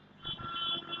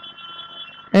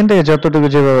 এখান থেকে যতটুকু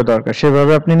যেভাবে দরকার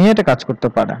সেভাবে আপনি নিয়ে এটা কাজ করতে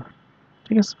পারেন।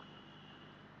 ঠিক আছে।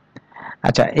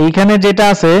 আচ্ছা, এইখানে যেটা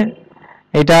আছে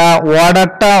এটা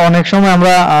ওয়ার্ডারটা অনেক সময়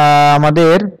আমরা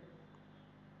আমাদের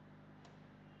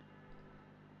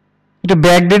একটু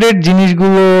ব্যাকডেটেড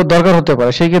জিনিসগুলো দরকার হতে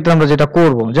পারে, সেই ক্ষেত্রে আমরা যেটা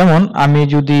করব, যেমন আমি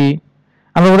যদি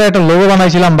আমরা বোধহয় একটা লোগো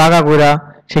বানাইছিলাম বাঁকা কইরা,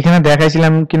 সেখানে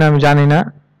দেখাইছিলাম কিনা আমি জানি না,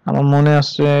 আমার মনে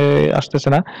আসতেছে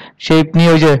না, শেপ নিয়ে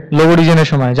ওই যে লোগো ডিজাইনের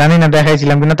সময় জানি না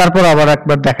দেখাইছিলাম কিনা, তারপর আবার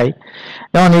একবার দেখাই।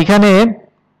 যেমন এইখানে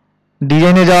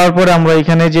ডিজাইনে যাওয়ার পরে আমরা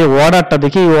এখানে যে অর্ডারটা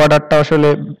দেখি, এই অর্ডারটা আসলে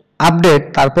আপডেট,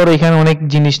 তারপর এখানে অনেক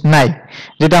জিনিস নাই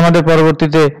যেটা আমাদের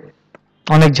পরবর্তীতে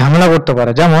অনেক ঝামেলা করতে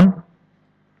পারে। যেমন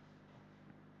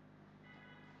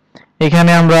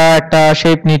এখানে আমরা একটা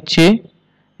শেপ নিচ্ছি,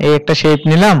 এই একটা শেপ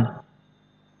নিলাম,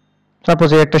 সাপোজ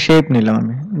এই একটা শেপ নিলাম,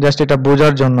 আমি জাস্ট এটা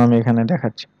বোঝার জন্য আমি এখানে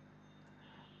দেখাচ্ছি,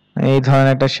 এই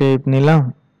ধরনের একটা শেপ নিলাম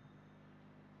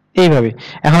এইভাবে।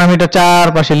 এখন আমি এটা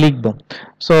চারপাশে লিখবো।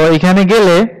 সো এখানে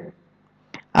গেলে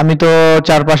আমি তো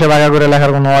চারপাশে বাঁকা করে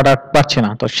লেখার কোনো অর্ডার পাচ্ছি না,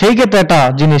 তো সেই ক্ষেত্রে একটা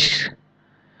জিনিস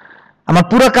আমার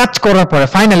পুরো কাজ করার পরে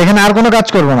ফাইনাল এখানে আর কোনো কাজ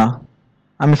করব না,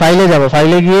 আমি ফাইলে যাব,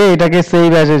 ফাইলে গিয়ে এটাকে সেভ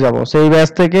অ্যাজে যাব, সেভ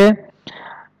অ্যাজ থেকে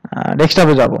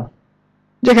ডেস্কটপে যাব,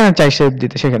 যেখানে চাই সেভ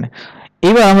দিতে সেখানে।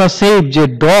 এবার আমরা সেভ যে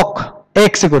ডক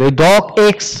এক্স করে, ডক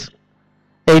এক্স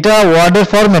এইটা ওয়ার্ডের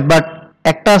ফরম্যাট, বাট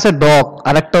একটা আছে ডক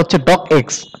আর একটা হচ্ছে ডক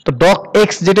এক্স। তো ডক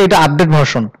এক্স যেটা এটা আপডেট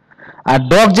ভার্সন, আর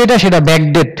ডক যেটা সেটা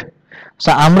ব্যাকডেট।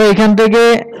 আমরা এখান থেকে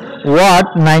ওয়ার্ড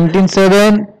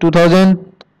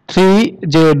 19/7/2003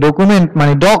 যে ডকুমেন্ট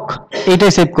মানে ডক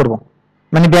এইটাই সেভ করব,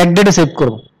 মানে ব্যাকডেটে সেভ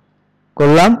করব,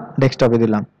 করলাম ডেস্কটপে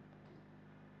দিলাম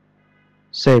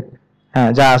সেভ, হ্যাঁ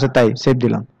যা আছে তাই সেভ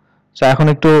দিলাম। সো এখন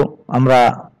একটু আমরা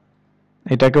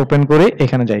এটাকে ওপেন করে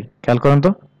এখানে যাই, খেয়াল করেন তো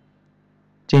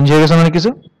চেঞ্জ হয়ে গেছে মানে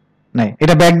কিছু নাই,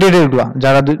 এটা ব্যাকডেটের গুলো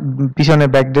যারা পিছনে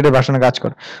ব্যাকডেটের ভার্সনে কাজ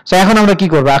করে। সো এখন আমরা কি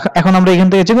করব, এখন আমরা এখান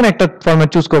থেকে যে কোনো একটা ফরম্যাট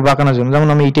চুজ করব আঁকানোর জন্য, যেমন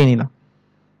আমি এইটাই নিলাম,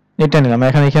 এটা নিলাম,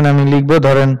 এখানে আমি লিখবো,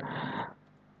 ধরেন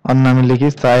অন্য আমি লিখি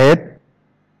সায়েদ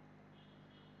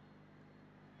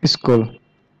স্কুল,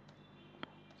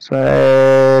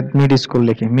 সায়েদ মিড স্কুল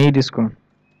লিখি, মিড স্কুল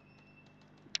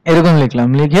এরকম লিখলাম,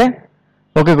 লিখে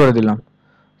ওকে করে দিলাম।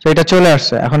 তো এটা চলে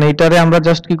আসছে। এখন এইটারে আমরা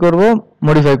জাস্ট কি করব,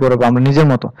 মডিফাই করব আমরা নিজের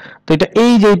মতো। তো এটা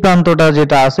এই যে প্রান্তটা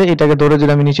যেটা আছে এটাকে ধরে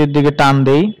যদি আমি নিচের দিকে টান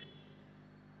দেই,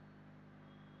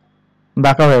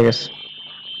 বাঁকা হয়ে গেছে।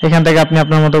 এখান থেকে আপনি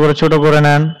আপনার মতো করে ছোট করে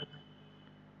নেন,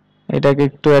 এটাকে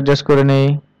একটু অ্যাডজাস্ট করে নেই,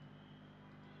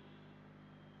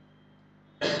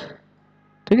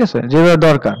 ঠিক আছে, যেভাবে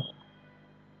দরকার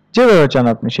যেভাবে চান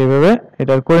আপনি সেভাবে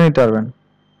এটা করে নিতে পারবেন।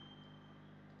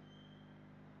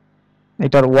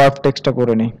 এটার ওয়ার্প টেক্সটটা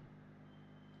করে নিই,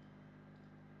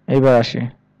 এইবার আসি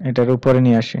এটার উপরে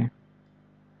নিয়ে আসি,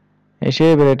 এসে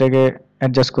এবার এটাকে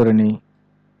অ্যাডজাস্ট করে নিই,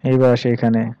 এইবার আসি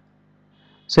এখানে,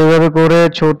 সেভাবে করে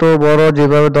ছোট বড়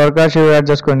যেভাবে দরকার সেভাবে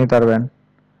অ্যাডজাস্ট করে নিতে পারবেন।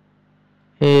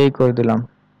 এই করে দিলাম।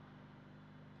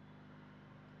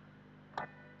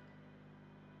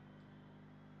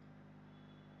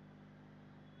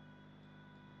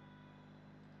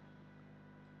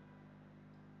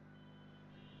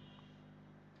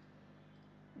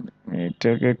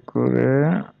 এটাকে করে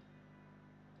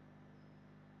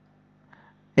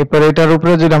এরপর এটার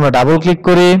উপরে যদি আমরা ডাবল ক্লিক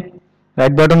করি,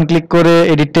 রাইট বাটন ক্লিক করে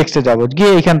এডিট টেক্সটে যাব,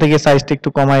 গিয়ে এখান থেকে সাইজটা একটু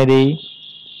কমাই দেই,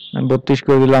 32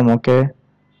 করে দিলাম, ওকে।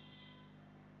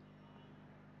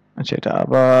 আচ্ছা এটা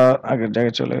আবার আগের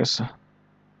জায়গায় চলে গেছে,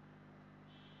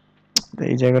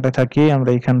 এই জায়গাটা থাকি, আমরা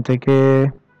এখান থেকে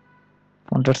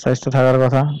ফন্টের সাইজটা থাকার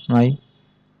কথা নাই,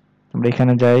 আমরা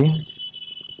এখানে যাই,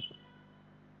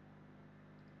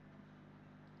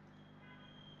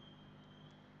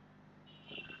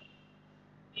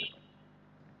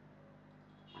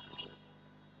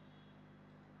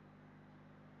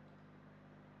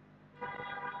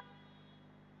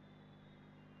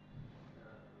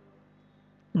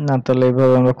 না তাহলে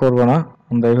এইভাবে আমরা করবো না,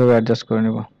 আমরা এইভাবে অ্যাডজাস্ট করে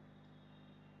নিব,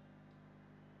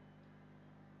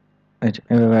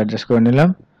 এইভাবে অ্যাডজাস্ট করে নিলাম।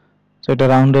 তো এটা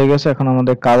রাউন্ড হয়ে গেছে, এখন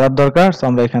আমাদের কালার দরকার, তো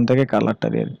আমরা এখান থেকে কালারটা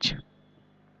দিয়ে দিচ্ছি,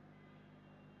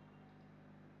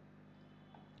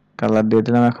 কালার দিয়ে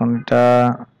দিলাম, এখন এটা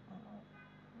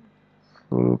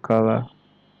ফুল কালার,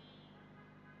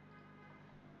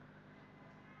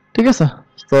 ঠিক আছে।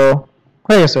 তো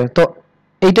হয়ে গেছে। তো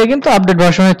এইটা কিন্তু আপডেট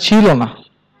ভার্সনে ছিল না।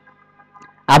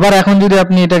 আবার এখন যদি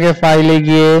আপনি এটাকে ফাইলে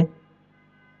গিয়ে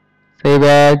সেভ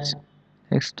অ্যাজ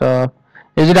ডেস্কটপ,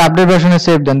 এই যদি আপডেট ভার্সনে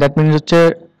সেভ দেন, দ্যাট মিনস হচ্ছে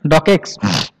ডকএক্স।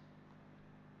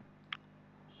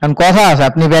 এখন কথা আছে,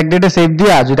 আপনি ব্যাকডেটে সেভ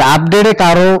দিয়া যদি আপডেটে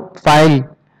কারো ফাইল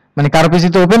মানে কারো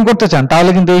পিসিতে ওপেন করতে চান,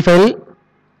 তাহলে কিন্তু এই ফাইল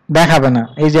দেখাবে না।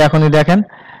 এই যে এখনই দেখেন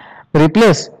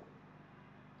রিপ্লেস,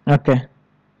 ওকে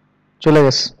চলে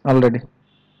গেছে অলরেডি,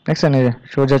 দেখছেন এই যে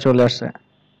সোজা চলে আসছে।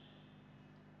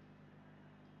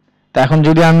 তা এখন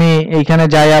যদি আমি এইখানে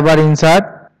যাই আবার ইনসার্ট,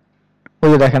 ওই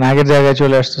যে দেখেন আগের জায়গায়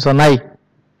চলে আসছে, সো নাই।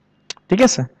 ঠিক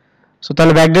আছে, সো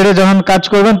তাহলে ব্যাকডেটে যখন কাজ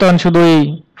করবেন তখন শুধু এই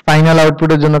ফাইনাল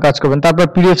আউটপুটের জন্য কাজ করবেন, তারপর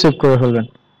পিডিএফ সেভ করে ফেলবেন।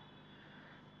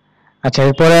 আচ্ছা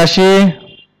এরপরে আসি,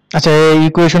 আচ্ছা এই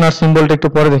ইকুয়েশন আর সিম্বলটা একটু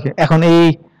পরে দেখে, এখন এই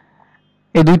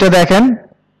এই দুইটা দেখেন,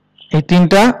 এই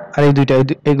তিনটা আর এই দুইটা,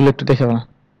 এইগুলো একটু দেখে না।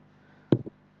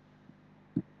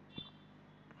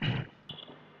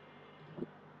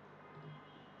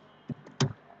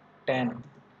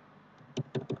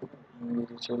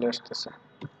 চলে আসতেছে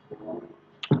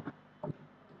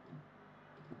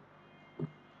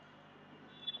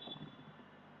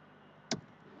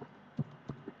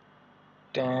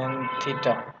tan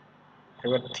থিটা,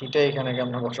 এবার থিটা এখানে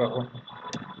কেমন বসাবো?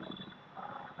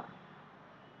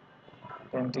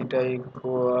 tan theta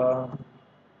equal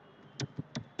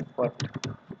what?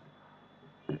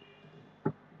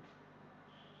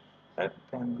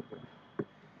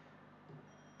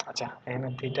 আচ্ছা এখানে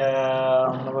থিটা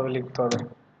অন্যভাবে লিখতে হবে,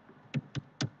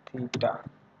 থিটা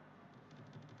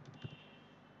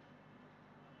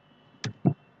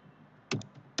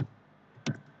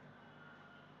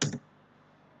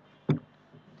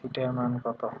থিটার মান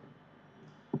কত?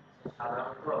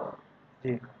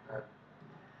 জি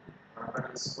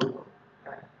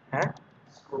হ্যাঁ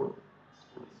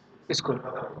স্কুল,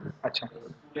 আচ্ছা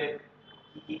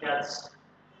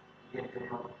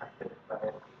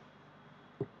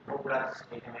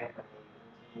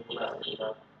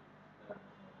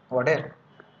ওয়ার্ডের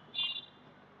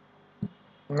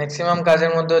ম্যাক্সিমাম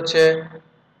কাজের মধ্যে হচ্ছে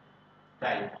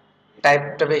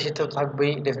টাইপটা বেশি তো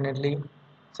থাকবেই ডেফিনেটলি।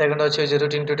 সেকেন্ড হচ্ছে যে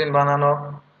রুটিন টুটিন বানানো,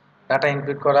 ডাটা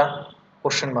ইনপুট করা,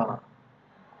 কোশ্চেন বানানো,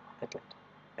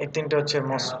 এই তিনটে হচ্ছে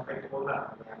মোস্ট।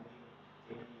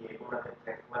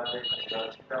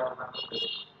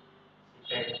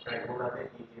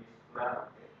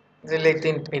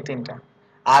 এই তিনটা,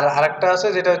 আর আরেকটা আছে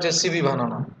যেটা হচ্ছে সিভি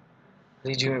বানানো,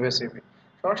 রিজিউমি বা সিভি।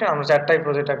 সমস্যা আমরা চারটাই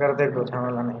প্রজেক্ট আকারে দেখবো,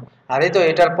 ঝামেলা নেই। আর এই তো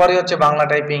এটার পরে হচ্ছে বাংলা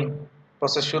টাইপিং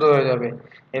প্রসেস শুরু হয়ে যাবে,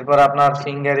 এরপর আপনার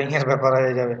ফিঙ্গারিং এর ব্যাপার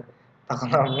হয়ে যাবে, তখন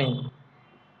আপনি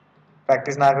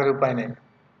প্র্যাকটিস না করে উপায় নেই।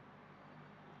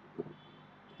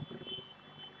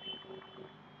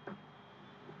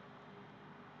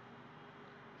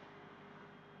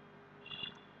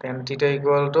 tan theta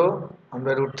equal to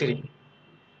আমরা √3,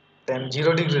 tan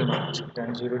 0 ডিগ্রির মান হচ্ছে tan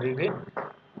 0 ডিগ্রি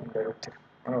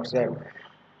 √3।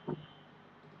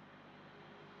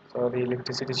 সরি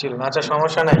ইলেকট্রিসিটি ছিল না, আচ্ছা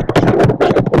সমস্যা নাই,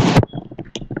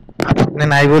 আপনি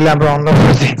নাই বলে আমরা অন্য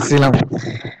দেখছিলাম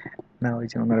না, ওই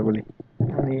যে ওনারা বলি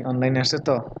উনি অনলাইনে আসছে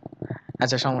তো,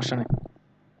 আচ্ছা সমস্যা নেই।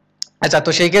 আচ্ছা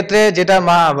তো সেই ক্ষেত্রে যেটা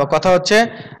কথা হচ্ছে,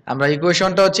 আমরা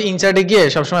ইকুয়েশনটা হচ্ছে ইনসার্টে গিয়ে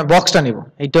সবসময় বক্সটা নিব,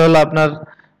 এইটা হলো আপনার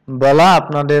বলা,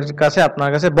 আপনাদের কাছে আপনার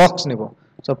কাছে বক্স নিব।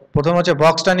 তো প্রথম হচ্ছে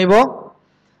বক্সটা নিব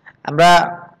আমরা,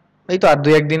 এই তো আর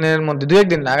দুই একদিনের মধ্যে, দুই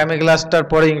একদিন আগামী ক্লাসটার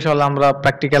পরে ইনশাআল্লাহ আমরা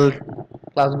প্র্যাকটিক্যাল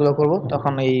ক্লাসগুলো করব,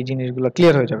 তখন এই জিনিসগুলো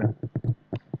ক্লিয়ার হয়ে যাবে।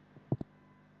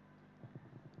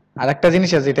 আর একটা জিনিস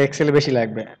আছে যেটা এক্সেলে বেশি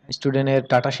লাগবে, স্টুডেন্টের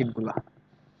ডাটা শিটগুলো,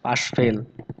 পাস ফেল,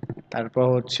 তারপর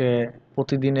হচ্ছে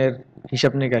প্রতিদিনের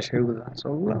হিসাব নিকাশ, এগুলো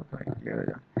সবগুলো ক্লিয়ার হয়ে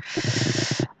যাবে।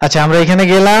 আচ্ছা আমরা এখানে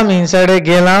গেলাম, ইনসাইডে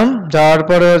গেলাম, যাওয়ার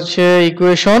পরে হচ্ছে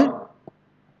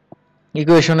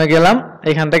ইকুয়েশনে গেলাম,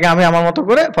 এখান থেকে আমি আমার মতো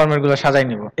করে ফরম্যাটগুলো সাজাই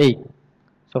নিব। এই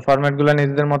সো ফরম্যাটগুলো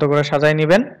নিজেদের মতো করে সাজাই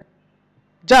নেবেন,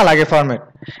 যা লাগে ফরম্যাট।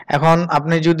 এখন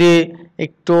আপনি যদি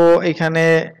একটু এখানে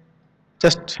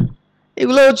জাস্ট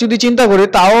এগুলো যদি চিন্তা করি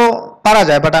তাও পারা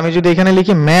যায়, বাট আমি যদি এখানে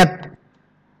লিখি ম্যাথ,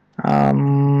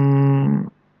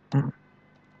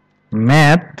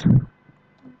 ম্যাথ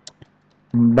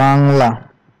বাংলা,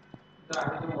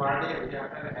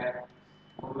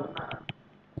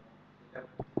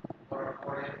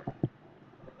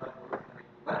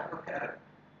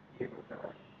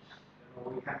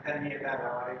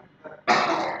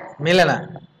 মিলে না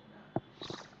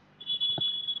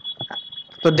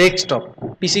তো ডেস্কটপ,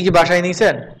 পিসি কি বাসায়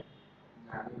নিয়েছেন?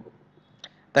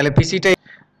 তাহলে পিসিটাই।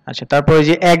 আচ্ছা তারপরে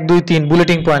যে 1 2 3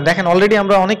 বুলেটিং পয়েন্ট, দেখেন অলরেডি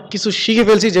আমরা অনেক কিছু শিখে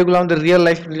ফেলছি যেগুলো আমাদের রিয়েল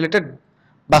লাইফ রিলেটেড,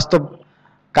 বাস্তব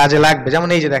কাজে লাগবে। যেমন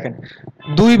এই যে দেখেন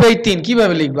 2/3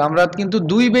 কিভাবে লিখবো আমরা, কিন্তু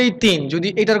 2/3 যদি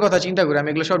এটার কথা চিন্তা করি, আমি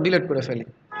এগুলো সব ডিলিট করে ফেলি।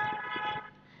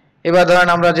 এবার ধরেন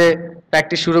আমরা যে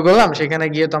প্র্যাকটিস শুরু করলাম, সেখানে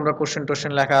গিয়ে তো আমরা কোশ্চেন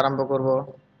টোশ্চেন লেখা আরম্ভ করব।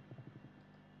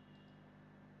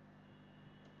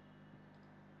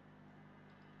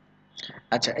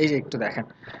 আচ্ছা এই যে একটু দেখেন,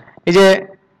 এই যে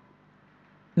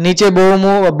নিচে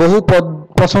বহু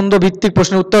পছন্দ ভিত্তিক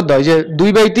প্রশ্নের উত্তর দাও, যে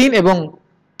 2/3 এবং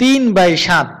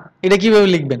 3/7 এটা কিভাবে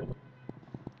লিখবেন?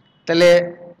 তাহলে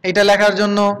এটা লেখার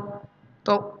জন্য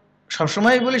তো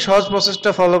সবসময় বলি সহজ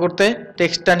প্রসেসটা ফলো করতে।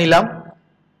 টেক্সটটা নিলাম,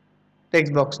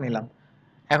 টেক্সট বক্স নিলাম,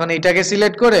 এখন এইটাকে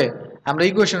সিলেক্ট করে আমরা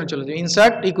ইকুয়েশনে চলে যাই,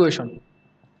 ইনসার্ট ইকুয়েশন।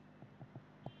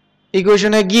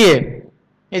 ইকুয়েশনে গিয়ে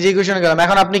এই যে ইকুয়েশনে গেলাম,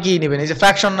 এখন আপনি কি নেবেন? এই যে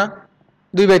ফ্র্যাকশন না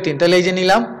 2/3, তাহলে এই যে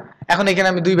নিলাম, এখন এখানে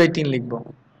আমি 2/3 লিখবো।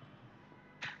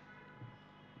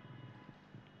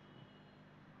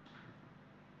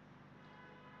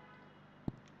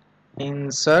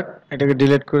 ইনসার্ট, এটাকে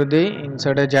ডিলিট করে দিই,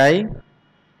 ইনসার্টে যাই,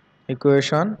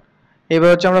 ইকুয়েশন, এবার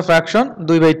হচ্ছে আমরা ফ্র্যাকশন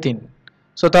 2/3।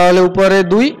 সো তাহলে উপরে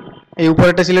 2, এই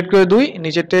উপরেটা সিলেক্ট করে 2,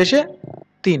 নিচেরটা এসে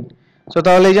 3। সো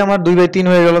তাহলে এই যে আমার 2/3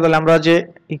 হয়ে গেল। তাহলে আমরা যে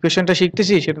ইকুয়েশনটা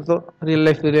শিখতেছি সেটা তো রিয়েল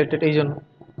লাইফ রিলেটেড, এই জন্য।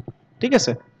 ঠিক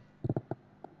আছে,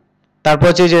 তারপর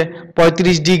হচ্ছে যে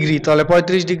 35 ডিগ্রি, তাহলে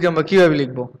 35 ডিগ্রি আমরা কিভাবে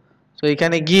লিখবো? তো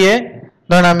এখানে গিয়ে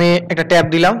ধরুন আমি একটা ট্যাব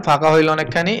দিলাম, ফাঁকা হইল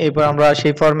অনেকখানি, এরপর আমরা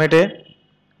সেই ফরম্যাটে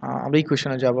আমরা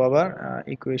ইকুয়েশনে যাব, আবার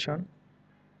ইকুয়েশন,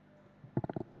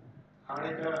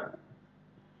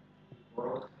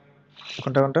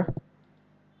 কোনটা কোনটা,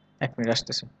 1 মিনিট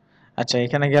আসতেছে। আচ্ছা,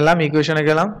 এখানে গেলাম, ইকুয়েশনে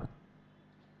গেলাম,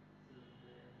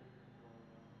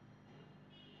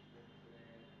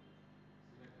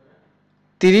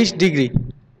 30 ডিগ্রি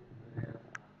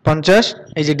 50,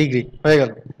 এই যে ডিগ্রি হয়ে গেল।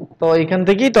 তো এখান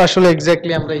থেকেই তো আসলে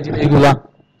এক্স্যাক্টলি আমরা এই জিনিসগুলা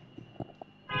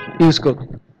ইউজ করব।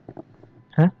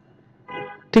 হ্যাঁ,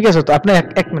 ঠিক আছে। তো আপনি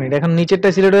এক মিনিট, এখন নিচেরটা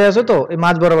সিলেক্ট হয়ে আছে, তো এই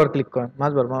মাঝ বরাবর ক্লিক করেন,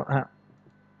 মাঝ বরাবর, হ্যাঁ,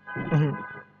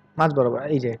 মাঝ বরাবর,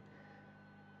 এই যে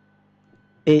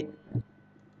এই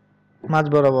মাঝ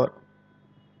বরাবর,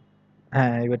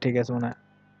 হ্যাঁ এবার ঠিক আছে মনে হয়।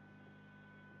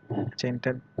 আচ্ছা,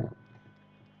 এন্টার,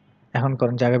 এখন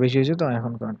করেন, জায়গা বেশি হয়েছে তো,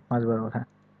 এখন করেন মাঝ বরাবর, হ্যাঁ,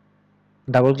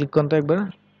 ডাবল ক্লিক করেন তো একবার।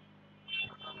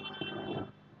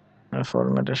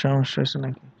 ফরম্যাটের সমস্যা হয়েছে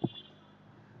নাকি?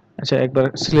 আচ্ছা, একবার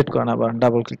সিলেক্ট করেন, আবার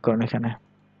ডাবল ক্লিক করেন এখানে।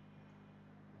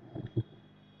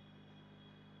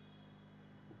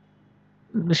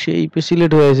 সেই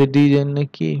সিলেক্ট হয়ে আছে ডিজাইন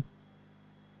নাকি?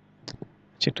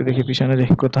 আচ্ছা, একটু দেখি পিছনে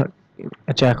দেখি কোথায়।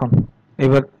 আচ্ছা, এখন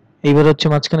এবার, এইবার হচ্ছে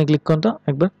মাঝখানে ক্লিক করুন তো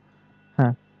একবার,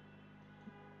 হ্যাঁ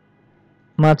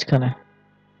মাঝখানে,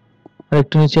 আর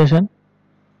একটু নিচে আসেন।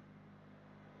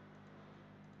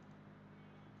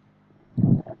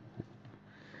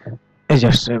 এই যে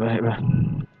আসছে, এবার এবার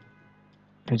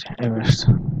এই যে এবার আসছে।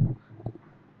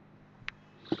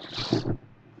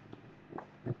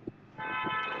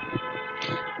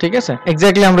 ঠিক আছে,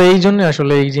 এক্স্যাক্টলি আমরা এই জন্য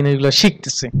আসলে এই জিনিসগুলো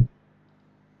শিখতেছি।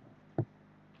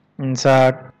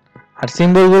 ইনসার্ট, আর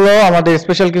সিম্বল গুলো আমাদের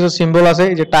স্পেশাল কিছু সিম্বল আছে,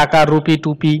 এই যে টাকা, রুপি,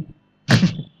 টুপি,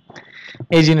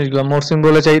 এই জিনিসগুলো মোর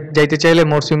সিম্বলে যাইতে চাইলে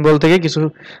মোর সিম্বল থেকে কিছু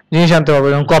জিনিস আনতে হবে,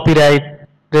 যেমন কপিরাইট,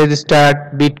 রেজিস্টার্ড,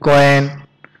 বিটকয়েন।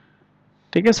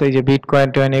 ঠিক আছে, এই যে বিটকয়েন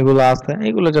টয়েন এগুলো আছে,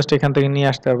 এগুলো জাস্ট এখান থেকে নিয়ে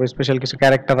আসতে হবে। স্পেশাল কিছু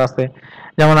ক্যারেক্টার আছে,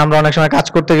 যেমন আমরা অনেক সময় কাজ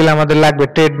করতে গেলে আমাদের লাগবে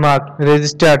ট্রেডমার্ক,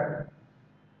 রেজিস্টার্ড,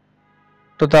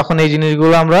 তো তখন এই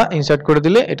জিনিসগুলো আমরা ইনসার্ট করে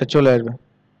দিলে এটা চলে আসবে।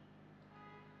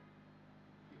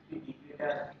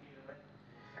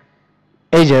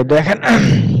 এই যে দেখেন,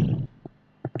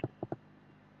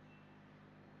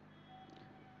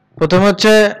 প্রথমে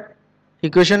হচ্ছে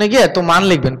ইকুয়েশনে গিয়ে তো মান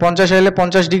লিখবেন, 50 এলে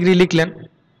 50 ডিগ্রি লিখলেন,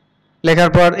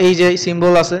 লেখার পর এই যে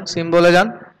সিম্বল আছে, সিম্বলে যান,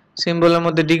 সিম্বলের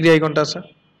মধ্যে ডিগ্রি আইকনটা আছে,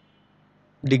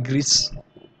 ডিগ্রিস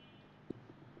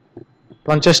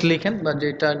 50 লিখেন, বা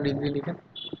যেটা ডিগ্রি লিখেন,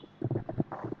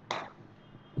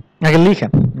 আগে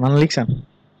লিখেন, মান লিখছেন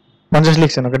 50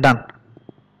 লিখছেন, ওকে ডান।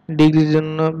 ডিগ্রির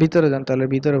জন্য ভিতরে যান, তাহলে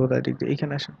ভিতরে কোথায় ডিগ্রি,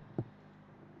 এখানে আসেন,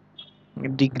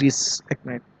 ডিগ্রিস, 1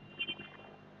 মিনিট,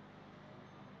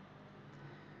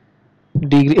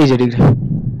 ডিগ্রি, এই যে ডিগ্রি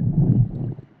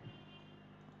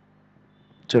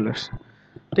চলে আসছে।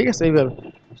 ঠিক আছে, এইভাবে।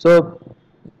 সো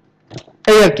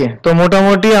এই আর কি, তো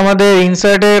মোটামুটি আমাদের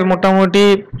ইনসার্টের মোটামুটি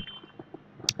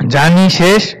জার্নি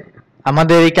শেষ।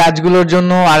 আমাদের এই কাজগুলোর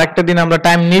জন্য আরেকটা দিন আমরা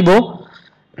টাইম নিব।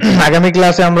 আগামী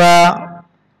ক্লাসে আমরা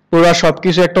পুরো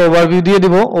সবকিছু একটা ওভারভিউ দিয়ে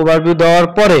দিব। ওভারভিউ দেওয়ার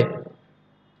পরে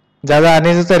যা যা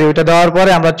নেসেসারি ওইটা দেওয়ার পরে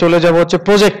আমরা চলে যাব হচ্ছে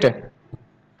প্রজেক্টে।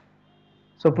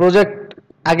 সো প্রজেক্ট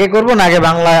আগে করব না আগে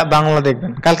বাংলা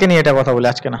দেখবেন? কালকে নিয়ে এটা কথা বলি,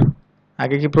 আজকে না।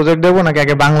 আগে কি প্রজেক্ট দেবো নাকি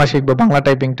আগে বাংলা শিখবো, বাংলা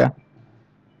টাইপিংটা?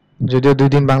 যদিও 2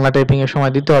 দিন বাংলা টাইপিং এর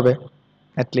সময় দিতে হবে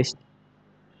অ্যাটলিস্ট।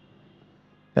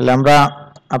 তাহলে আমরা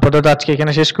আপাতত আজকে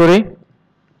এখানে শেষ করি,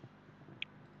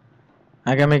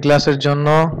 আগামী ক্লাসের জন্য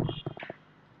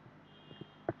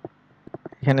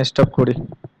এখানে স্টপ করি।